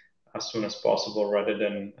testing, as soon as possible, rather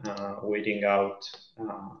than waiting out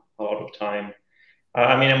a lot of time.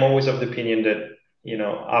 I mean, I'm always of the opinion that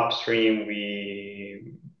upstream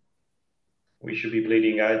we should be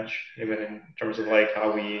bleeding edge, even in terms of like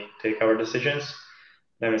how we take our decisions.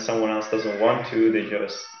 Then if someone else doesn't want to, they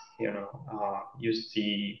just use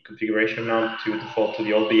the configuration now to default to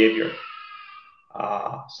the old behavior.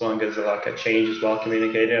 As long as like a change is well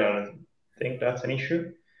communicated, I don't think that's an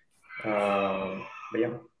issue. But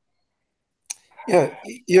yeah. Yeah,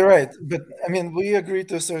 you're right. But I mean, we agreed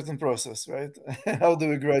to a certain process, right? How do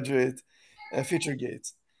we graduate feature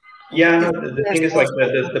gates? Yeah, no, the thing is like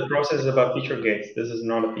the process is about feature gates. This is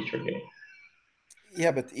not a feature gate.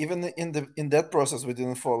 Yeah, but even in that process, we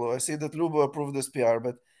didn't follow. I see that Lubo approved this PR,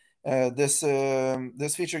 but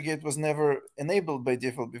this feature gate was never enabled by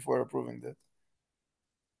default before approving that.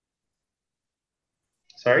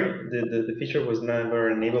 Sorry, the feature was never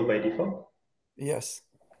enabled by default? Yes.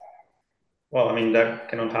 Well, I mean, that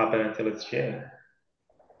cannot happen until it's GA.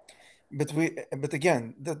 But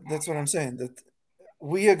again, that's what I'm saying, that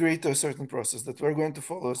we agreed to a certain process, that we're going to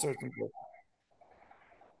follow a certain process.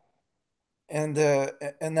 And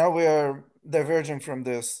now we are diverging from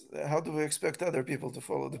this. How do we expect other people to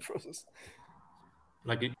follow the process?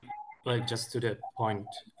 Like just to the point,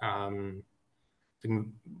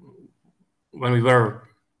 when we were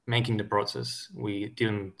making the process, we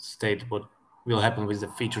didn't state what will happen with the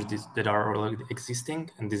features that are already existing,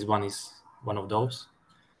 and this one is one of those.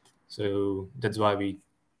 So that's why we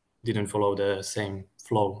didn't follow the same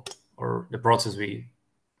flow or the process we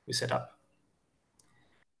set up.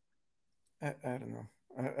 I don't know.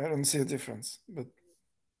 I don't see a difference, but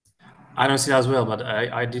I don't see it as well. But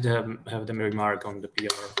I did have the remark on the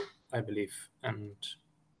PR, I believe, and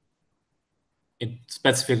it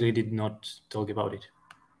specifically did not talk about it.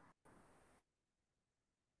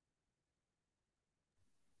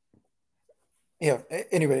 Yeah.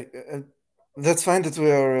 Anyway, that's fine that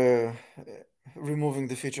we are removing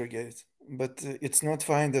the feature gate, but it's not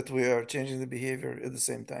fine that we are changing the behavior at the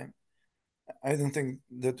same time. I don't think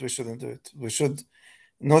that we shouldn't do it. We should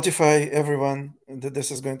notify everyone that this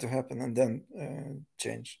is going to happen and then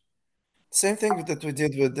change. Same thing that we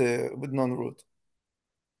did with non-root.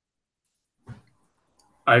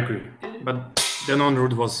 I agree, but the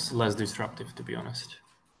non-root was less disruptive, to be honest.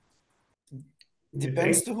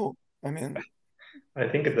 Depends to who. I mean, I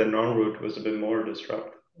think the non-root was a bit more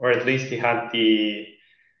disruptive, or at least he had the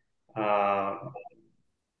uh,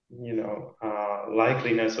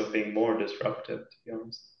 likeliness of being more disruptive, to be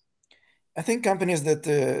honest. I think companies that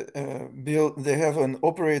they have an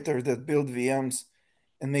operator that build VMs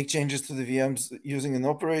and make changes to the VMs using an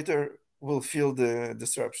operator will feel the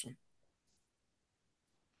disruption.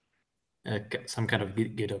 Some kind of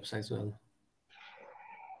GitOps as well.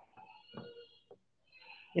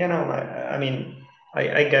 Yeah, no, I mean,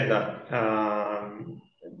 I get that.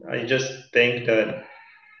 I just think that,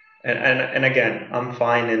 and again, I'm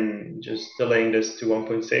fine in just delaying this to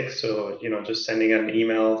 1.6. So, just sending an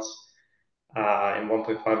emails in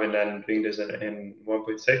 1.5 and then doing this in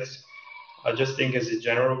 1.6. I just think as a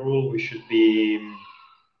general rule, we shouldn't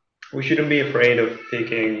be afraid of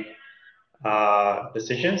taking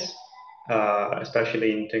decisions,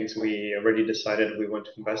 especially in things we already decided we want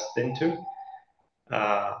to invest into.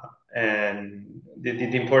 And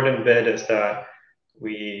the important bit is that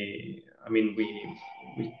we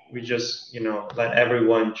just let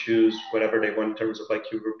everyone choose whatever they want in terms of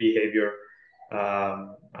like user behavior,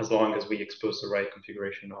 as long as we expose the right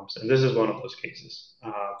configuration knobs. And this is one of those cases.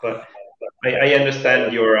 But I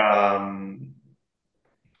understand your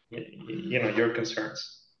your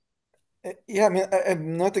concerns. Yeah, I mean,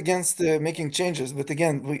 I'm not against making changes, but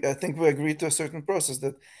again, I think we agreed to a certain process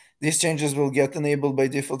that these changes will get enabled by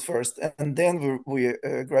default first, and then we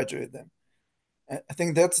graduate them. I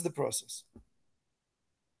think that's the process.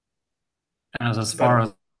 And as far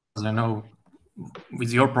as I know,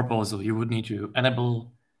 with your proposal, you would need to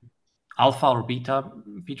enable alpha or beta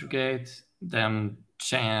feature gate, then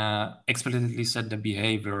explicitly set the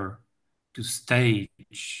behavior to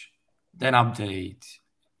stage, then update.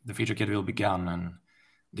 The feature gate will be gone and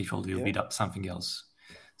default will be something else.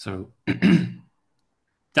 So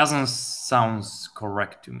doesn't sound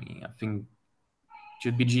correct to me. I think it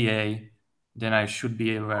should be GA, then I should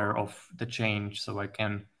be aware of the change so I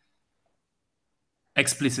can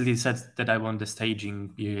explicitly set that I want the staging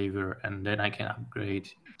behavior, and then I can upgrade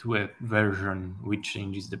to a version which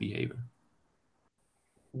changes the behavior.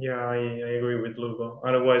 Yeah, I agree with Lugo.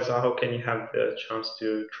 Otherwise, how can you have the chance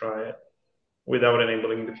to try it without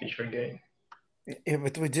enabling the feature gate? Yeah,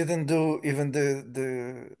 but we didn't do even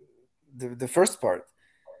the first part.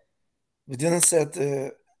 We didn't set.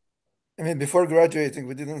 I mean, before graduating,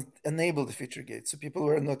 we didn't enable the feature gate, so people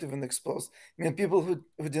were not even exposed. I mean, people who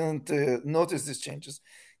didn't notice these changes,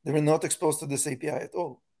 they were not exposed to this API at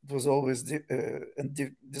all. It was always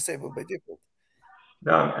disabled by default.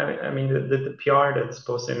 No, I mean the PR that's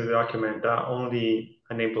posted in the document that only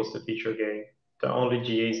enables the feature gate. That only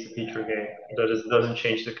GAs the feature gate. That doesn't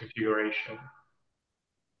change the configuration.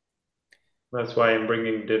 That's why I'm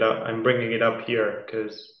bringing it up. I'm bringing it up here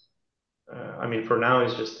because I mean for now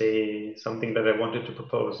it's just something that I wanted to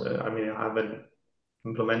propose. I mean I haven't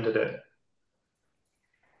implemented it.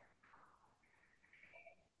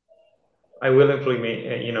 I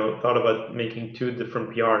willingly thought about making 2 different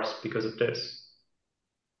PRs because of this.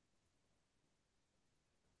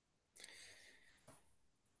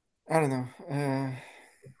 I don't know.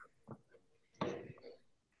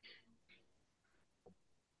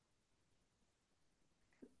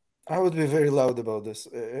 I would be very loud about this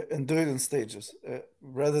and do it in stages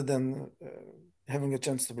rather than having a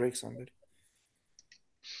chance to break somebody.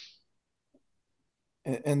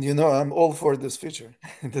 And I'm all for this feature.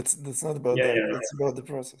 That's not about that. Yeah. It's about the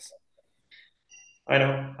process. I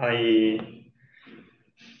know.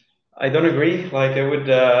 I don't agree. Like I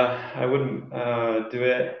wouldn't do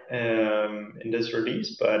it in this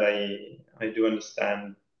release, but I do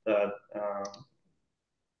understand that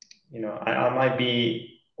I might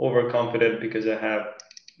be overconfident because I have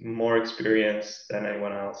more experience than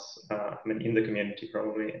anyone else. I mean, in the community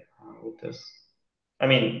probably with this. I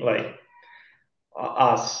mean, like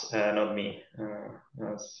us, not me.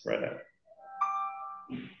 That's right.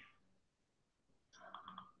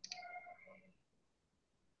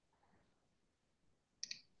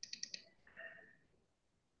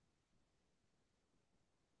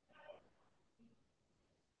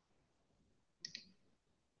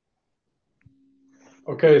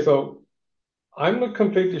 Okay, so I'm not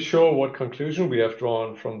completely sure what conclusion we have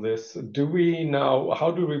drawn from this. Do we now,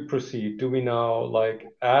 how do we proceed? Do we now like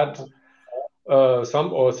add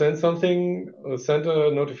some or send something, send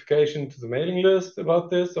a notification to the mailing list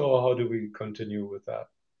about this, or how do we continue with that?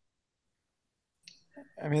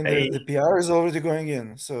 I mean, I, the PR is already going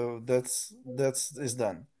in, so that's is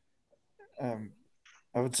done.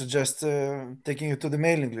 I would suggest taking it to the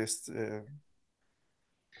mailing list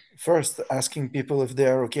first, asking people if they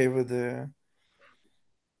are okay with the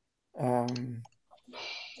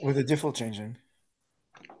default changing.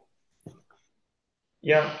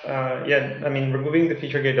 yeah. I mean, removing the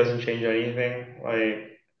feature gate doesn't change anything.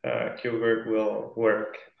 Like KubeVirt will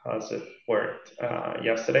work as it worked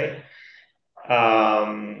yesterday.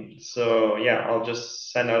 So yeah, I'll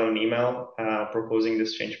just send out an email proposing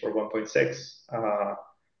this change for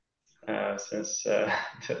 1.6 since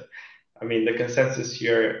I mean the consensus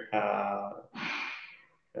here. I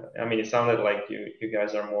mean, it sounded like you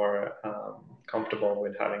guys are more comfortable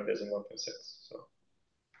with having this in 1.6. So.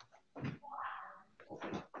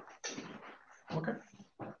 Okay.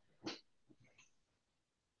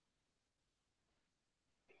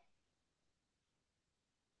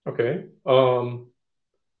 Okay.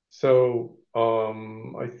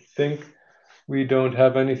 I think we don't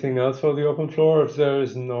have anything else for the open floor. If there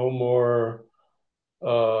is no more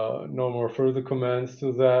further comments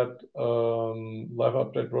to that live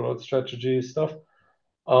update rollout strategy stuff,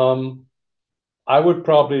 I would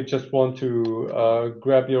probably just want to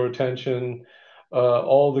grab your attention,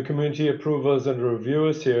 all the community approvers and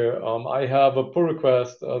reviewers here. I have a pull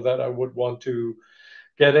request that I would want to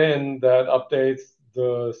get in that updates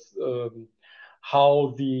the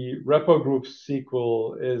how the repo group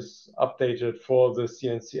SQL is updated for the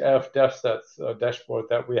CNCF DevStats dashboard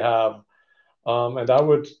that we have. And I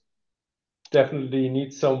would definitely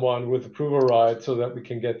need someone with approval rights so that we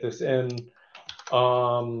can get this in.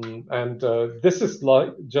 This is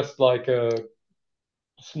just like a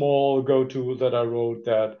small Go tool that I wrote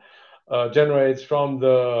that generates from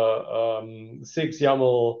the 6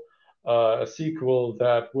 YAML a SQL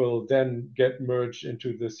that will then get merged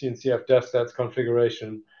into the CNCF DevStats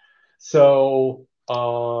configuration. So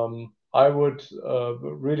I would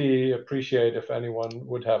really appreciate if anyone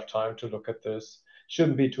would have time to look at this.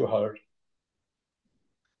 Shouldn't be too hard.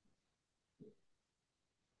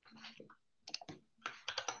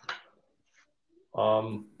 I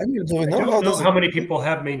mean, do we I know don't know does how many people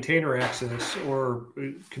have maintainer access or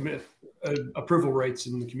commit approval rights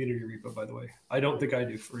in the community repo, by the way. I don't think I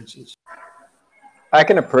do, for instance. I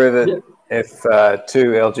can approve it Yeah. if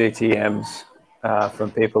 2 LGTMs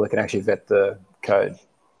from people that can actually vet the code.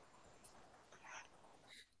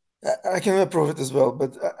 I can approve it as well,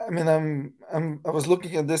 but I mean, I was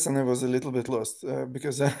looking at this and I was a little bit lost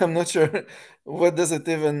because I'm not sure what does it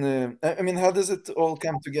even. I mean, how does it all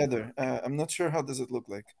come together? I'm not sure how does it look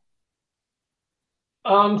like.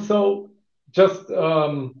 So just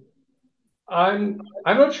I'm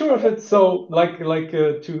not sure if it's so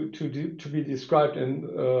to be described in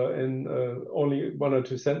only 1 or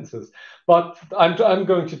 2 sentences, but I'm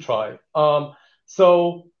going to try.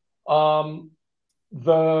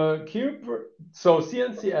 The cube, so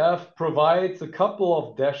CNCF provides a couple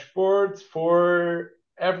of dashboards for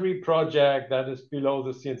every project that is below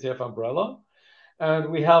the CNCF umbrella. And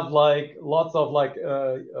we have like lots of like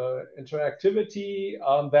interactivity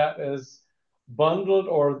that is bundled,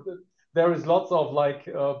 or there is lots of like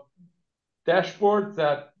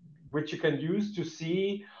dashboards which you can use to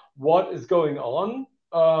see what is going on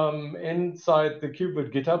inside the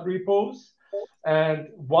KubeVirt GitHub repos. And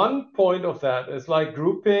one point of that is like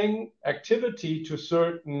grouping activity to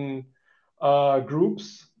certain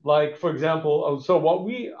groups. Like, for example, so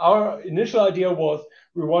our initial idea was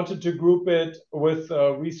we wanted to group it with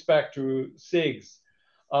respect to SIGs.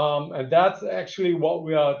 And that's actually what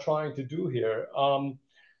we are trying to do here.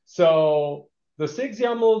 So the SIGs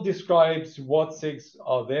YAML describes what SIGs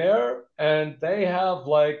are there, and they have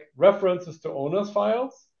like references to owners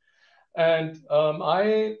files. And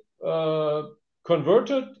I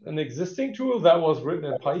converted an existing tool that was written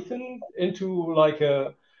in Python into like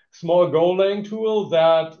a small Golang tool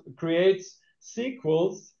that creates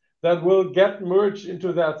sequels that will get merged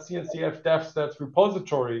into that CNCF DevStats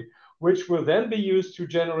repository, which will then be used to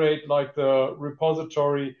generate like the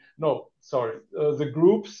the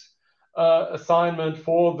groups assignment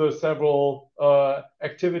for the several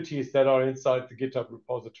activities that are inside the GitHub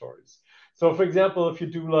repositories. So for example, if you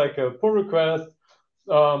do like a pull request,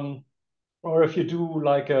 or if you do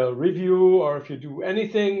like a review, or if you do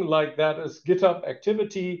anything like that as GitHub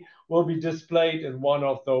activity, will be displayed in one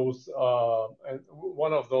of those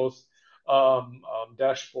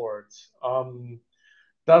dashboards.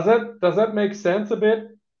 Does that make sense a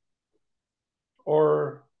bit,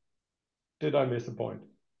 or did I miss a point?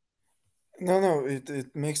 No,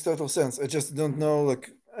 it makes total sense. I just don't know, like,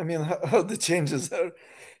 I mean, how the changes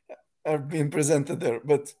are being presented there.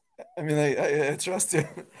 But I mean, I trust you.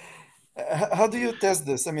 How do you test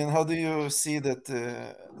this? I mean, how do you see that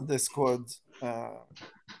the squad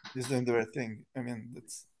is doing the right thing? I mean,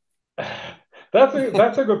 that's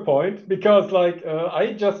That's a good point, because like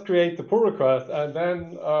I just create the pull request, and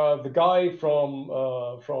then the guy from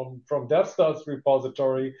DevStar's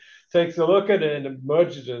repository takes a look at it and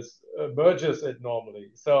merges it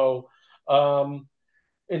normally. So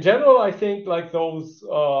in general, I think like those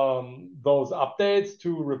updates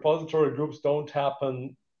to repository groups don't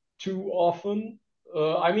happen too often.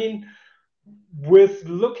 I mean, with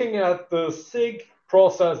looking at the SIG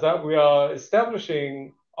process that we are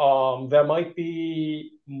establishing, there might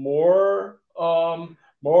be more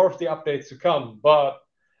of the updates to come. But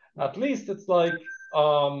at least it's like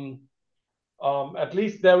at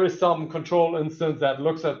least there is some control instance that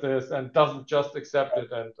looks at this and doesn't just accept it.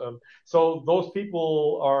 And so those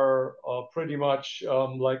people are pretty much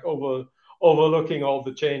like overlooking all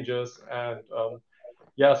the changes. And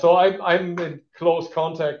yeah, so I'm in close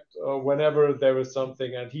contact whenever there is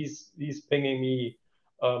something, and he's pinging me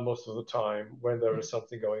most of the time when there is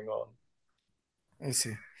something going on. I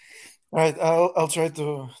see. All right, I'll try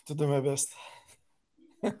to do my best.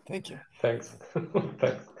 Thank you. Thanks.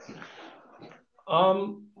 Thanks.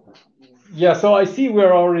 Yeah, so I see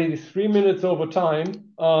we're already 3 minutes over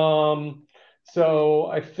time.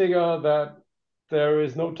 So I figure that there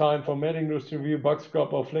is no time for mailing list review, bug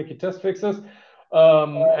scrub, or flaky test fixes.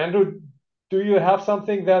 Andrew, do you have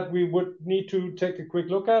something that we would need to take a quick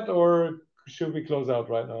look at, or should we close out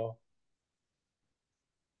right now?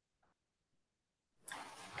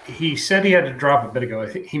 He said he had to drop a bit ago. I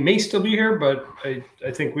think he may still be here, but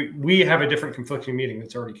I think we have a different conflicting meeting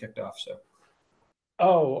that's already kicked off. So.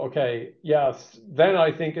 Oh, okay. Yes. Then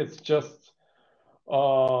I think it's just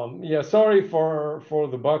yeah. Sorry for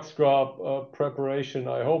the bug scrub preparation.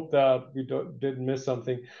 I hope that we didn't miss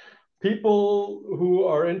something. People who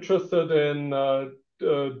are interested in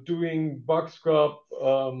doing bug scrub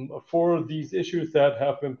for these issues that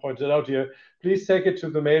have been pointed out here, please take it to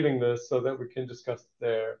the mailing list so that we can discuss it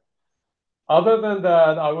there. Other than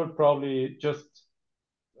that, I would probably just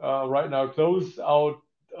right now close out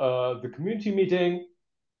the community meeting.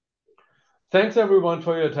 Thanks everyone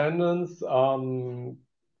for your attendance.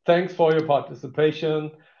 Thanks for your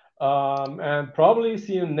participation, and probably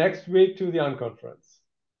see you next week to the unconference.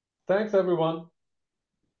 Thanks everyone.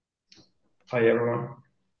 Hi everyone.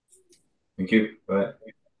 Thank you. Bye.